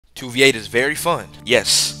2v8 is very fun,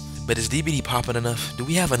 yes. But is DBD popping enough? Do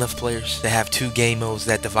we have enough players that have 2 game modes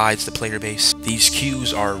that divides the player base? These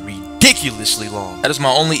queues are ridiculously long. That is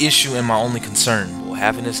my only issue and my only concern. Will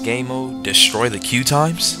having this game mode destroy the queue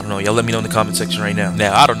times? I don't know, y'all let me know in the comment section right now.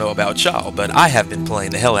 Now, I don't know about y'all, but I have been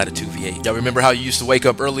playing the hell out of 2v8. Y'all remember how you used to wake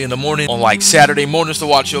up early in the morning on like Saturday mornings to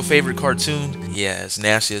watch your favorite cartoon? Yeah, as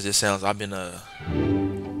nasty as it sounds, I've been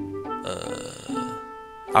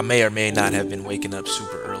I may or may not have been waking up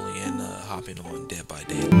super early and hopping on Dead by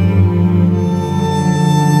Daylight.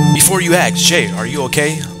 Before you ask, Jay, are you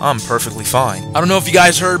okay? I'm perfectly fine. I don't know if you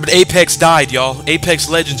guys heard, but Apex died, y'all. Apex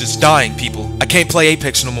Legends is dying, people. I can't play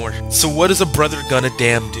Apex no more. So what is a brother gonna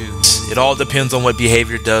damn do? It all depends on what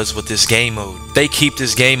behavior does with this game mode. If they keep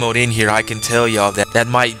this game mode in here, I can tell y'all that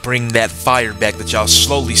might bring that fire back that y'all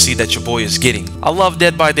slowly see that your boy is getting. I love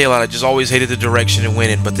Dead by Daylight, I just always hated the direction it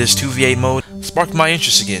went in, but this 2v8 mode sparked my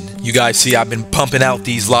interest again. You guys see I've been pumping out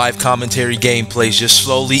these live commentary gameplays just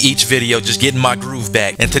slowly each video, just getting my groove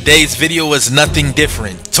back. And today's video is nothing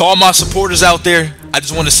different. To all my supporters out there, I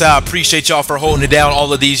just want to say I appreciate y'all for holding it down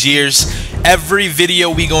all of these years. Every video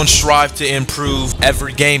we gonna strive to improve.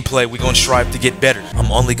 Every gameplay we gonna strive to get better.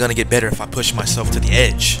 I'm only gonna get better if I push myself to the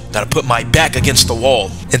edge. Gotta put my back against the wall.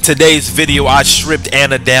 In today's video, I stripped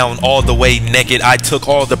Anna down all the way naked. I took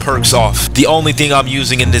all the perks off. The only thing I'm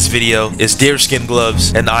using in this video is deerskin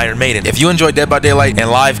gloves and Iron Maiden. If you enjoyed Dead by Daylight and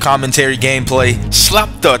live commentary gameplay, slap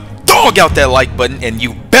the dog out that like button and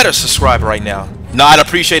you better subscribe right now. No, I'd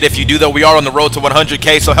appreciate it if you do, though. We are on the road to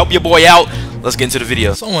 100K, so help your boy out. Let's get into the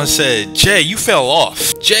video. Someone said, Jay, you fell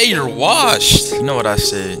off. Jay, you're washed. You know what I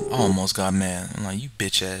said? I almost got mad. I'm like, you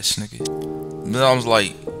bitch ass nigga. But I was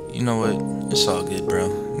like, you know what? It's all good,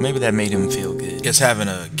 bro. Maybe that made him feel good. Guess having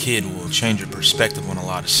a kid will change your perspective on a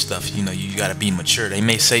lot of stuff. You know, you gotta be mature. They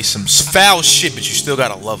may say some foul shit, but you still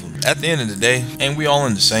gotta love them. At the end of the day, and we all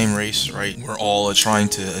in the same race, right? We're all trying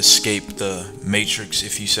to escape the matrix,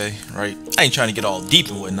 if you say, right? I ain't trying to get all deep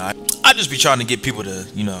and whatnot. I just be trying to get people to,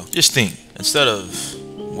 you know, just think. Instead of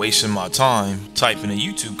wasting my time typing a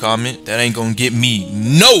YouTube comment that ain't gonna get me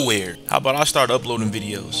nowhere. How about I start uploading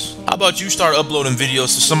videos? How about you start uploading videos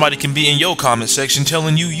so somebody can be in your comment section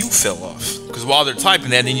telling you fell off? Because while they're typing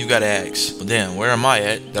that, then you gotta ask, well, damn, where am I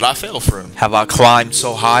at that I fell from? Have I climbed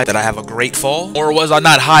so high that I have a great fall? Or was I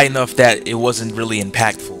not high enough that it wasn't really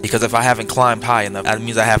impactful? Because if I haven't climbed high enough, that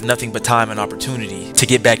means I have nothing but time and opportunity to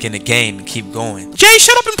get back in the game and keep going. Jay,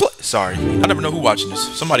 shut up and play. Sorry, I never know who watching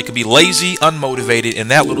this. Somebody could be lazy, unmotivated,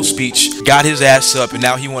 and that little speech got his ass up, and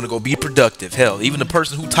now he want to go be productive. Hell, even the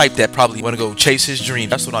person who typed that probably want to go chase his dream.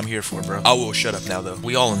 That's what I'm here for, bro. I will shut up now, though.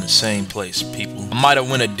 We all in the same place, people. I might have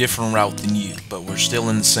went a different route than you, but we're still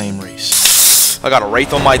in the same race. I got a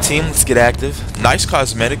Wraith on my team. Let's get active. Nice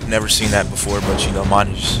cosmetic. Never seen that before, but you know, mine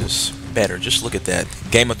is just better. Just look at that.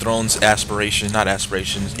 Game of Thrones aspiration, not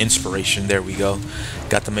aspirations, inspiration. There we go.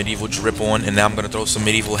 Got the medieval drip on, and now I'm gonna throw some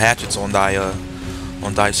medieval hatchets on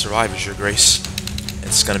thy survivors, your grace.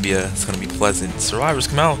 It's gonna be pleasant. Survivors,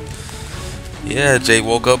 come out. Yeah, Jay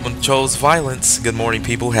woke up and chose violence. Good morning,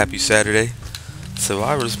 people. Happy Saturday.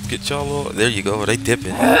 Survivors, get y'all. There you go. They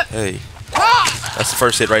dipping. Hey, that's the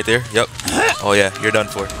first hit right there. Yep. Oh yeah, you're done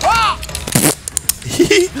for.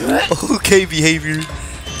 Okay, behavior.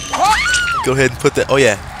 Go ahead and put that. Oh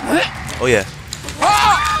yeah. Oh yeah.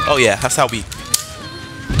 Oh yeah. That's how we.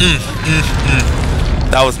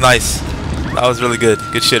 That was nice. That was really good.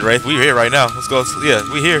 Good shit, right? We're here right now. Let's go. Yeah,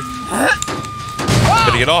 we here.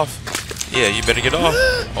 Better get off. Yeah, you better get off.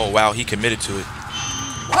 Oh wow, he committed to it.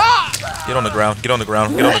 Get on the ground. Get on the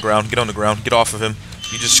ground. Get on the ground. Get on the ground. Get off of him.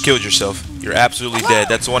 You just killed yourself. You're absolutely dead.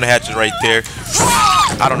 That's one hatchet right there.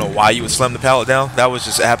 I don't know why you would slam the pallet down. That was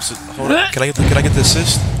just absolute. Hold on. Can I get the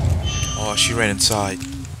assist? Oh, she ran inside.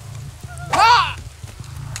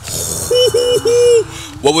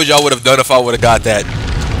 What would y'all would have done if I would have got that?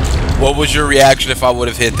 What was your reaction if I would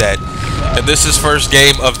have hit that? And this is first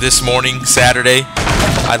game of this morning, Saturday.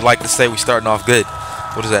 I'd like to say we starting off good.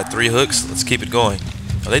 What is that? 3 hooks? Let's keep it going.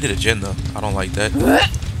 Oh, they did a gen though. I don't like that.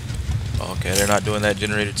 Okay, they're not doing that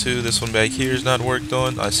generator 2. This one back here is not worked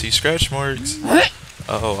on. I see scratch marks.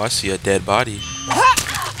 Oh, I see a dead body.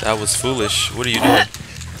 That was foolish. What are you doing?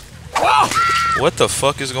 What the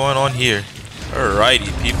fuck is going on here?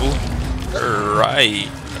 Alrighty, people. Alrighty,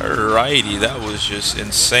 that was just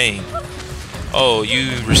insane. Oh,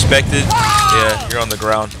 you respected? Yeah, you're on the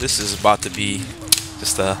ground. This is about to be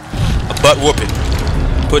just a butt whooping.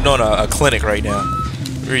 Putting on a clinic right now.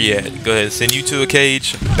 Where you at? Go ahead, send you to a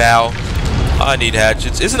cage. Bow. I need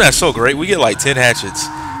hatchets. Isn't that so great? We get like 10 hatchets.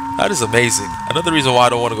 That is amazing. Another reason why I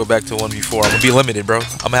don't want to go back to 1v4. I'm gonna be limited, bro.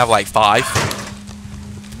 I'm gonna have like 5.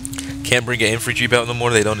 Can't bring an infantry belt no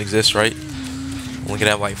more. They don't exist, right? Only can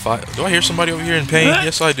have like 5. Do I hear somebody over here in pain?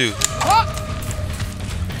 Yes, I do.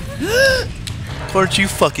 Aren't you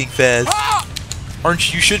fucking fast?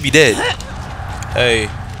 Aren't you? You should be dead. Hey.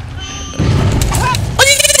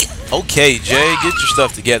 Okay, Jay, get your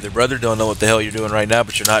stuff together, brother. Don't know what the hell you're doing right now,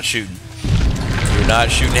 but you're not shooting. You're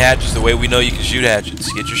not shooting hatchets the way we know you can shoot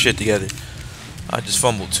hatchets. Get your shit together. I just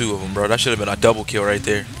fumbled 2 of them, bro. That should have been a double kill right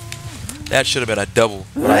there. That should have been a double.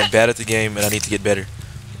 But I'm bad at the game, and I need to get better.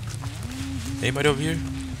 Anybody over here?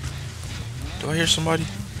 Do I hear somebody?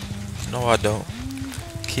 No, I don't.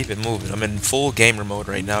 Keep it moving. I'm in full gamer mode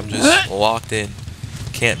right now. I'm just locked in.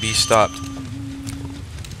 Can't be stopped.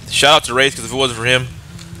 Shout out to Wraith, because if it wasn't for him,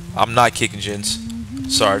 I'm not kicking gens.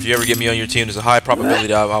 Sorry, if you ever get me on your team, there's a high probability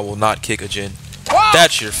that I will not kick a gen.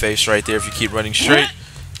 That's your face right there if you keep running straight.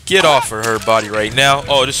 Get off of her body right now.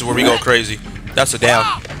 Oh, this is where we go crazy. That's a down.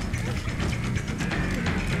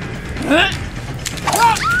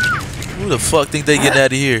 Who the fuck think they getting out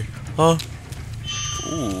of here? Huh?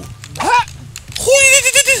 Ooh.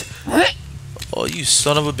 Oh, you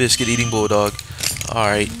son of a biscuit eating bulldog.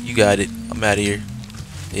 Alright, you got it. I'm out of here.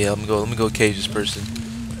 Yeah, let me go cage this person.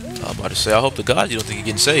 I'm about to say, I hope to God you don't think you're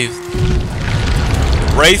getting saved.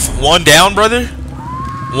 Wraith, 1 down, brother?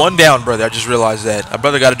 1 down, brother. I just realized that. My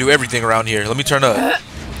brother got to do everything around here. Let me turn up.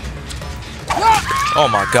 Oh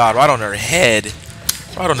my God, right on her head.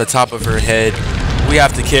 Right on the top of her head. We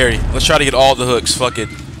have to carry. Let's try to get all the hooks. Fuck it.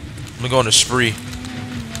 I'm gonna go on a spree.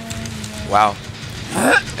 Wow.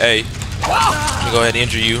 Hey. Let me go ahead and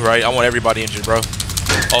injure you, right? I want everybody injured, bro.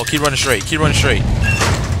 Oh, keep running straight. Keep running straight.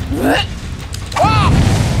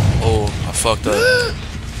 Oh, I fucked up.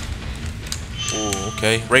 Oh,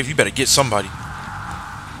 okay. Wraith, you better get somebody.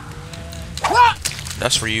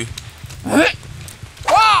 That's for you.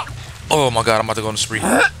 Oh my God, I'm about to go on a spree.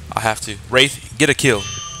 I have to. Wraith, get a kill.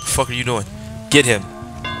 What the fuck are you doing? Get him.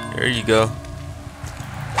 There you go.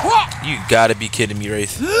 You gotta be kidding me,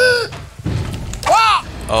 Wraith.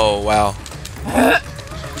 Oh, wow.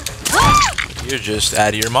 You're just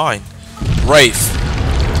out of your mind. Wraith,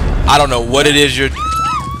 I don't know what it is you're...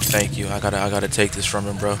 Thank you. I gotta take this from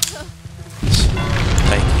him, bro.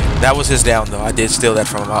 Thank you. That was his down, though. I did steal that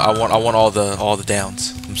from him. I want all the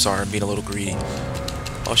downs. I'm sorry, I'm being a little greedy.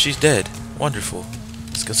 Oh, she's dead. Wonderful.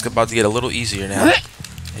 It's about to get a little easier now.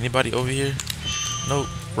 Anybody over here? Nope.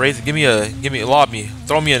 Wraith, give me lob me.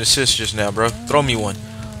 Throw me an assist just now, bro. Throw me one.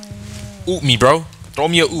 Oop me, bro. Throw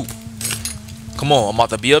me a oop. Come on, I'm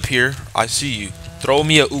about to be up here. I see you. Throw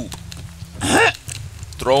me a oop.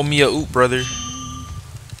 Throw me a oop, brother.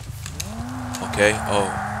 Okay. Oh.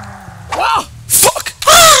 Fuck.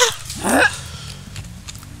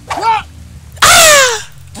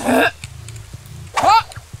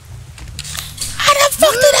 How the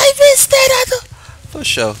fuck did I miss that? For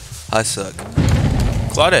sure. I suck.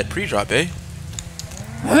 Claudette, pre-drop, eh?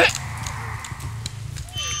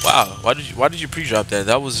 Wow, why did you pre-drop that?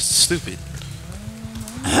 That was stupid.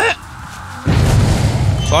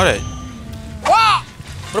 Claudette.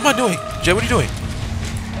 What am I doing? Jay, what are you doing?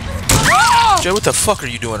 Jay, what the fuck are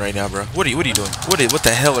you doing right now, bro? What are you doing? What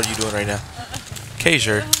the hell are you doing right now?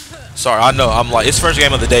 Kaiser. Sorry, I know, I'm like, it's first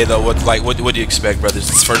game of the day though. What do you expect, brothers?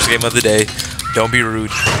 It's first game of the day. Don't be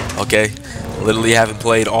rude. Okay? Literally haven't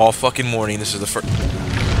played all fucking morning. This is the first.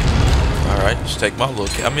 Alright, just take my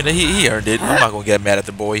look. I mean, he earned it. I'm not gonna get mad at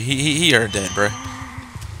the boy. He earned that, bro.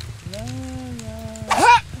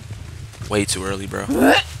 Way too early, bro.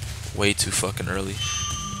 Way too fucking early.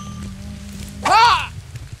 Oh,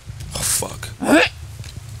 fuck.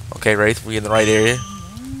 Okay, Wraith, we in the right area.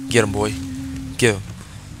 Get him, boy. Get him.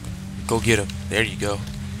 Go get him. There you go.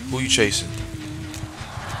 Who you chasing?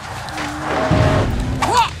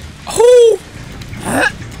 Who?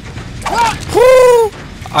 Who?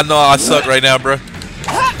 I know I suck right now, bro.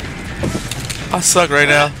 I suck right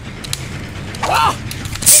now.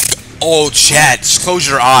 Oh, chat, just close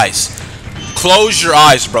your eyes. Close your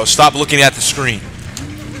eyes, bro. Stop looking at the screen.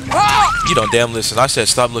 You don't damn listen. I said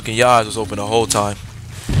stop looking. Your eyes was open the whole time.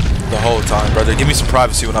 The whole time, brother. Give me some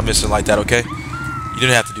privacy when I'm missing like that, okay? You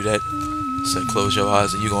didn't have to do that. I said close your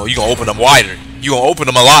eyes and you gonna open them wider. You gonna open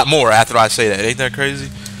them a lot more after I say that. Ain't that crazy?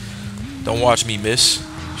 Don't watch me miss.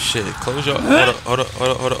 Shit. Close your hold up.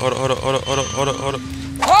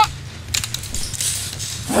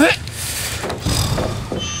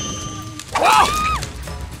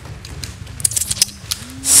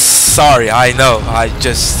 Sorry, I know. I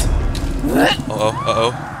just.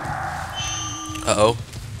 Uh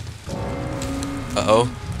oh.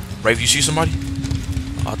 Wraith, you see somebody?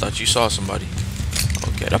 Oh, I thought you saw somebody.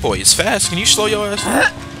 Okay, that boy is fast. Can you slow your ass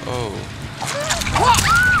down? Oh.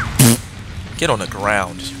 Get on the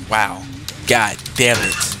ground. Wow. God damn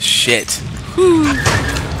it. Shit.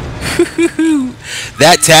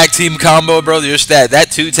 That tag team combo, bro. Just that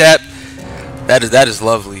 2-tap. That is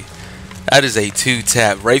lovely. That is a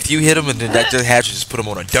 2-tap. Right, if you hit him and then that just hatches, just put him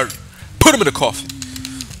on a dirt. Put him in a coffin.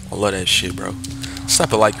 I love that shit, bro.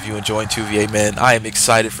 Slap a like if you enjoying 2v8, man. I am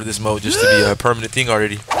excited for this mode just to be a permanent thing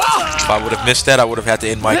already. If I would have missed that, I would have had to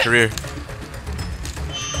end my career.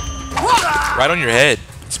 Right on your head.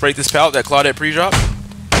 Spray this pallet, that Claudette pre-drop.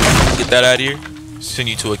 Get that out of here. Send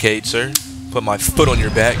you to a cage, sir. Put my foot on your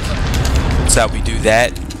back. That's how we do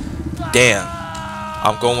that. Damn.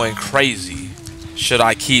 I'm going crazy. Should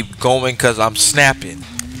I keep going because I'm snapping?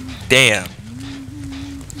 Damn.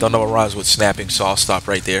 Don't know what rhymes with snapping, so I'll stop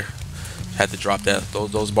right there. Had to drop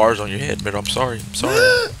those bars on your head, but I'm sorry. I'm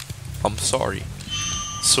sorry. I'm sorry.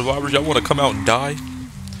 Survivors, y'all want to come out and die?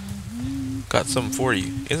 Got something for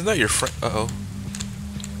you. Isn't that your friend? Uh-oh.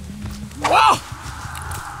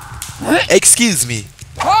 Excuse me.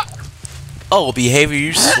 Oh, behavior,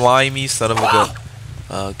 you slimy son of a gun.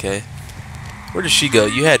 Okay. Where did she go?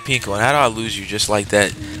 You had pink on. How do I lose you just like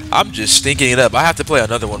that? I'm just stinking it up. I have to play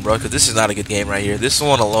another one, bro, because this is not a good game right here. This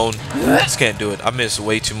one alone, just can't do it. I missed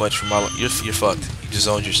way too much from my life. You're fucked. You just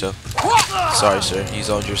zoned yourself. Sorry, sir. You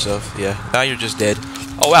zoned yourself. Yeah. Now you're just dead.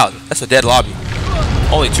 Oh, wow. That's a dead lobby.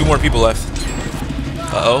 Only 2 more people left.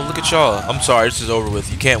 Uh-oh. Look at y'all. I'm sorry. This is over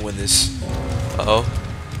with. You can't win this. Uh-oh.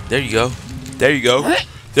 There you go. There you go.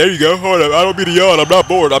 There you go. Hold up. I don't mean to yawn. I'm not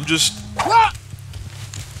bored. I'm just...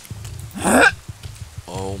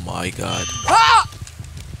 Oh, my God.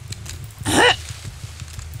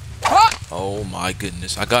 Oh my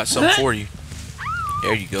goodness. I got something for you.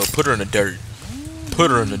 There you go. Put her in the dirt.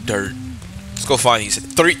 Put her in the dirt. Let's go find these.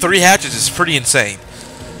 Three hatches is pretty insane.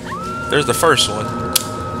 There's the first one.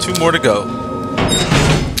 2 more to go.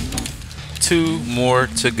 2 more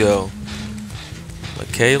to go.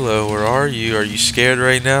 Michaela, where are you? Are you scared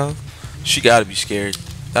right now? She gotta be scared.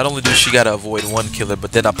 Not only does she gotta avoid 1 killer,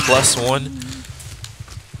 but then a +1.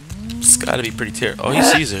 It's gotta be pretty terrible. Oh, he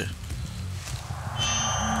sees her.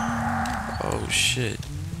 Oh shit.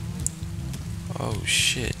 Oh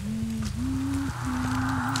shit.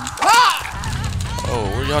 Oh,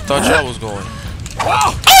 where y'all thought y'all was going?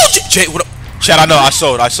 Oh, Jay, what up? Chad, I know, I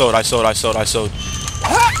sold. I'm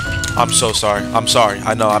so sorry. I'm sorry.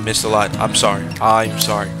 I know I missed a lot. I'm sorry.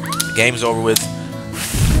 The game's over with.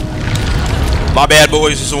 My bad,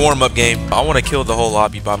 boys. It's a warm-up game. I want to kill the whole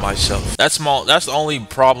lobby by myself. That's the only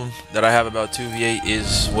problem that I have about 2v8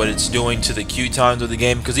 is what it's doing to the queue times of the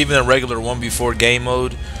game. Because even in regular 1v4 game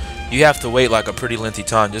mode, you have to wait like a pretty lengthy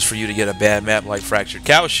time just for you to get a bad map like Fractured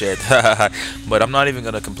Cowshed. But I'm not even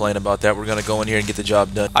going to complain about that. We're going to go in here and get the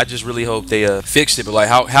job done. I just really hope they fixed it. But like,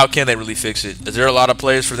 how can they really fix it? Is there a lot of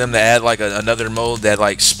players for them to add like another mode that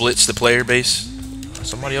like splits the player base?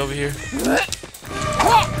 Somebody over here?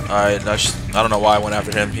 Alright, I don't know why I went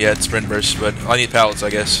after him. He had sprint burst, but I need pallets, I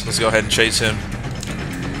guess. Let's go ahead and chase him.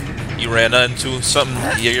 You ran into something.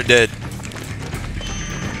 Yeah, you're dead.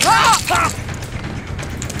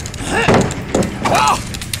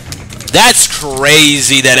 That's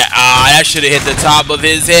crazy that that should have hit the top of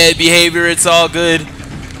his head. Behavior, it's all good.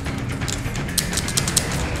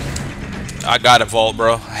 I gotta vault,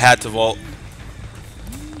 bro. I had to vault.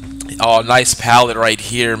 Oh, nice pallet right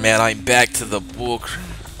here, man. I'm back to the book.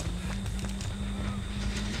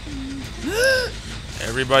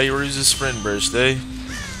 Everybody uses sprint burst, eh?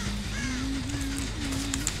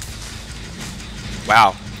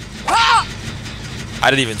 Wow. I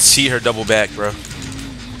didn't even see her double back, bro.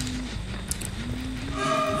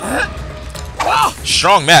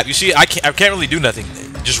 Strong map. You see, I can't really do nothing.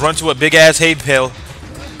 Just run to a big ass hay pail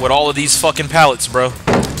with all of these fucking pallets, bro.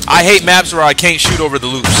 I hate maps where I can't shoot over the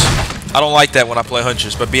loops. I don't like that when I play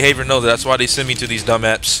Huntress, but behavior knows that. That's why they send me to these dumb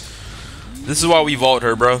maps. This is why we vault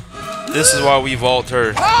her, bro. This is why we vault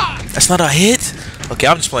her. That's not a hit? Okay,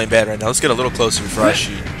 I'm just playing bad right now. Let's get a little closer before I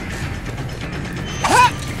shoot.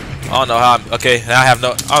 I don't know how I'm... Okay, I have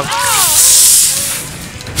no...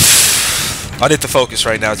 I need to focus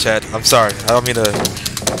right now, Chad. I'm sorry. I don't mean to...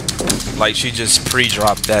 Like, she just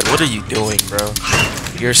pre-dropped that. What are you doing, bro?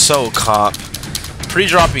 You're so comp.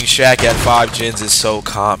 Pre-dropping Shaq at 5 gens is so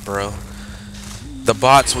comp, bro. The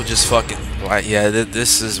bots will just fucking... Like, yeah,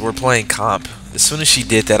 this is... We're playing comp. As soon as she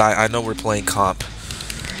did that, I know we're playing comp.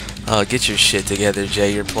 Get your shit together,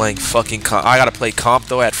 Jay. You're playing fucking comp. I gotta play comp,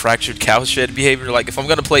 though, at Fractured Cowshed behavior. Like, if I'm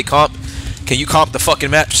gonna play comp, can you comp the fucking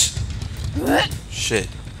maps? Shit.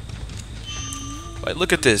 Like,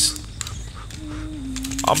 look at this.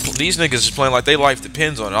 These niggas is playing like their life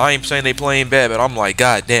depends on it. I ain't saying they playing bad, but I'm like,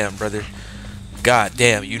 god damn, brother. God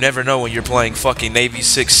damn, you never know when you're playing fucking Navy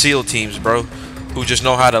 6 SEAL teams, bro. Who just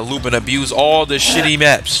know how to loop and abuse all the shitty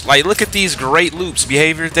maps. Like, look at these great loops.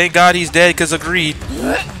 Behavior. Thank God he's dead because of greed.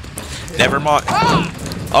 Never mind.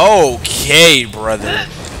 Okay, brother.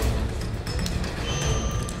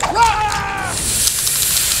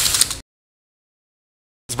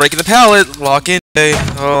 He's breaking the pallet. Lock in. Hey.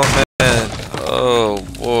 Oh, man. Oh,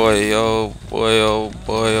 boy. Oh, boy. Oh,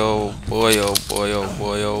 boy. Oh, boy. Oh, boy. Oh,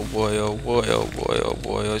 boy. Oh, boy. Oh, boy. Oh, boy. Oh,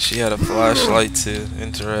 boy. Oh, she had a flashlight, too.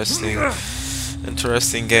 Interesting.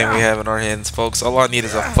 Interesting game we have in our hands, folks. All I need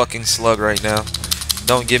is a fucking slug right now.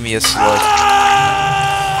 Don't give me a slug.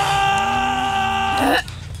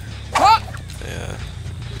 Yeah.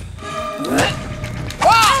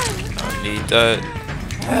 I need that.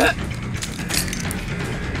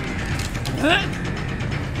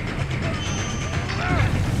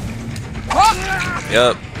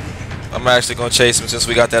 Yep. I'm actually gonna chase him since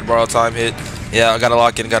we got that borrowed time hit. Yeah, I gotta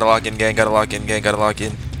lock in, gang, gotta lock in, gang, gotta lock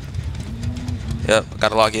in. Yep,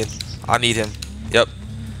 gotta log in. I need him. Yep.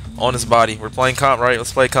 On his body. We're playing comp, right?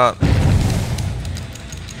 Let's play comp.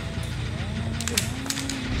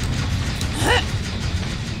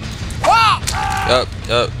 Yep,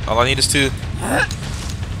 yep. All I need is 2.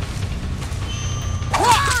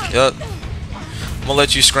 Yep. I'm gonna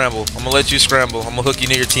let you scramble. I'm gonna let you scramble. I'm gonna hook you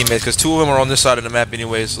near your teammates because 2 of them are on this side of the map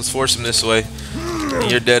anyways. Let's force them this way. And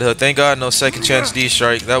you're dead hook. Thank God no second chance D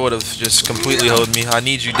strike. That would have just completely held me. I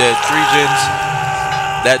need you dead. 3 gens.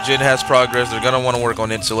 That gen has progress. They're gonna want to work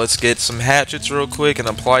on it. So let's get some hatchets real quick and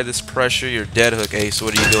apply this pressure. You're dead hook, Ace.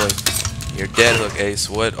 What are you doing? You're dead hook, Ace.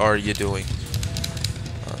 What are you doing?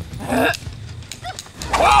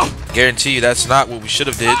 Guarantee you that's not what we should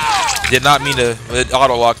have did. Did not mean to. It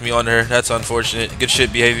auto locked me on her. That's unfortunate. Good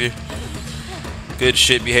shit behavior. Good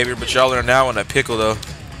shit behavior. But y'all are now in a pickle though.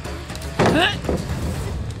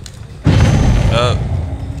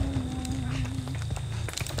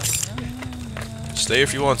 Stay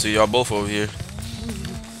if you want to. Y'all both over here.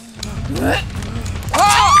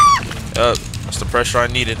 That's the pressure I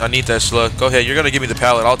needed. I need that slug. Go ahead. You're gonna give me the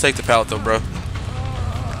pallet. I'll take the pallet though, bro.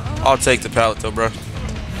 I'll take the pallet though, bro.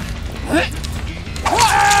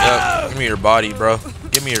 Yep. Give me your body, bro.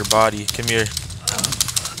 Give me your body. Come here.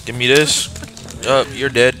 Give me this. Yup. You're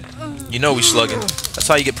dead. You know we slugging. That's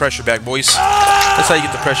how you get pressure back, boys. That's how you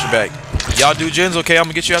get the pressure back. Y'all do gens? Okay, I'm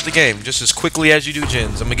gonna get you out the game. Just as quickly as you do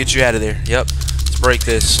gens. I'm gonna get you out of there. Yep. Let's break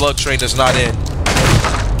this. Slug train does not end.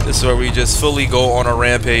 This is where we just fully go on a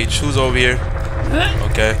rampage. Who's over here?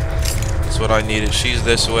 Okay. That's what I needed. She's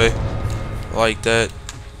this way. Like that.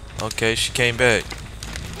 Okay, she came back.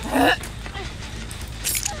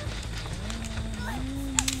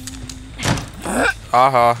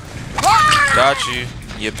 Aha. Got you.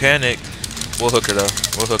 You panicked. We'll hook her though.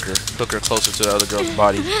 We'll hook her. Hook her closer to the other girl's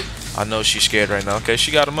body. I know she's scared right now. Okay,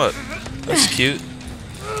 she got him up. That's cute.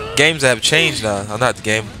 Games have changed now. Oh, not the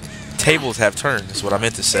game. Tables have turned, is what I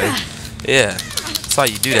meant to say. Yeah. That's how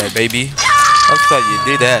you do that, baby. That's how you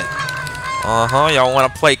do that. Uh-huh. Y'all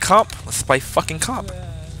want to play comp? Let's play fucking comp.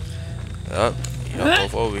 Yup. Y'all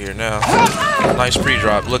both over here now. Nice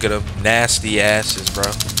pre-drop. Look at them. Nasty asses, bro.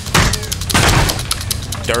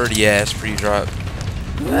 Dirty ass pre-drop.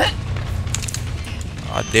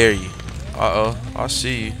 I dare you. Uh-oh. I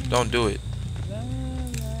see you. Don't do it.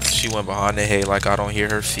 She went behind the hay like I don't hear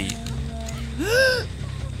her feet.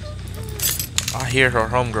 I hear her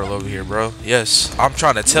homegirl over here, bro. Yes. I'm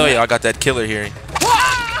trying to tell you I got that killer hearing.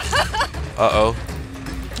 Uh-oh.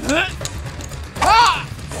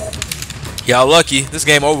 Y'all lucky. This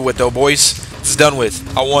game over with though, boys. It's done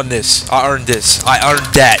with. I won this. I earned this. I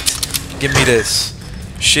earned that. Give me this.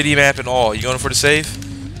 Shitty map and all. You going for the save?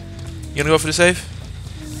 You gonna go for the save?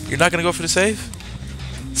 You're not gonna go for the save?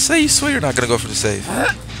 Say you swear you're not gonna go for the save.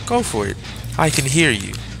 Go for it. I can hear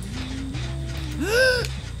you.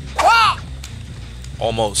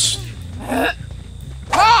 Almost. Yep.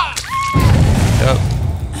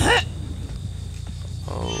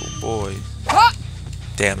 Oh boy.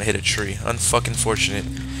 Damn, I hit a tree. Unfucking fortunate.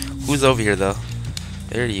 Who's over here though?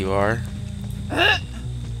 There you are.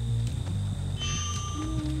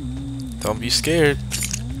 Don't be scared.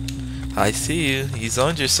 I see you. You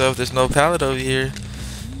zoned yourself. There's no pallet over here.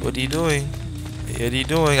 What are you doing? What are you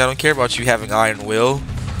doing? I don't care about you having iron will.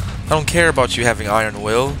 I don't care about you having iron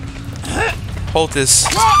will. Hold this.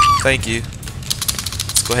 Thank you.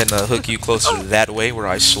 Let's go ahead and hook you closer that way where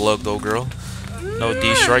I slugged old girl. No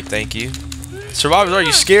D strike. Thank you. Survivors, are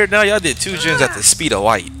you scared now? Y'all did 2 gens at the speed of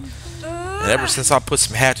light. And ever since I put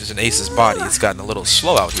some hatches in Ace's body, it's gotten a little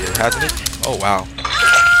slow out here, hasn't it? Oh, wow.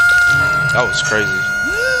 That was crazy.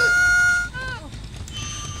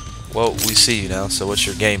 Well, we see you now, so what's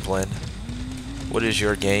your game plan? What is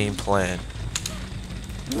your game plan?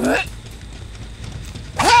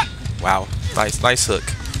 Wow, nice hook.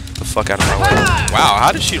 The fuck out of my way. Wow,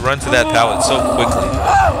 how did she run to that pallet so quickly?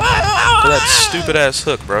 For that stupid ass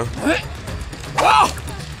hook, bro.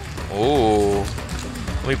 Oh,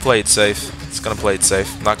 let me play it safe. It's gonna play it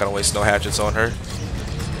safe. I'm not gonna waste no hatchets on her.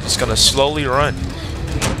 Just gonna slowly run.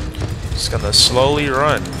 Just gonna slowly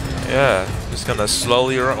run. Yeah, just gonna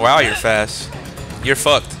slowly run. Wow, you're fast. You're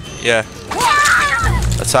fucked. Yeah.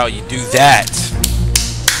 That's how you do that.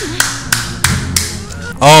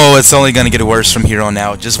 Oh, it's only gonna get worse from here on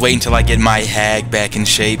out. Just wait until I get my hag back in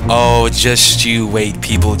shape. Oh, just you wait,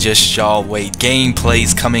 people. Just y'all wait.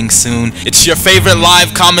 Gameplay's coming soon. It's your favorite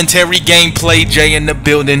live commentary gameplay. Jay in the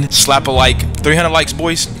building. Slap a like. 300 likes,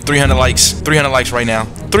 boys. 300 likes. 300 likes right now.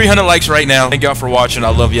 300 likes right now. Thank y'all for watching. I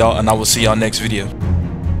love y'all, and I will see y'all next video.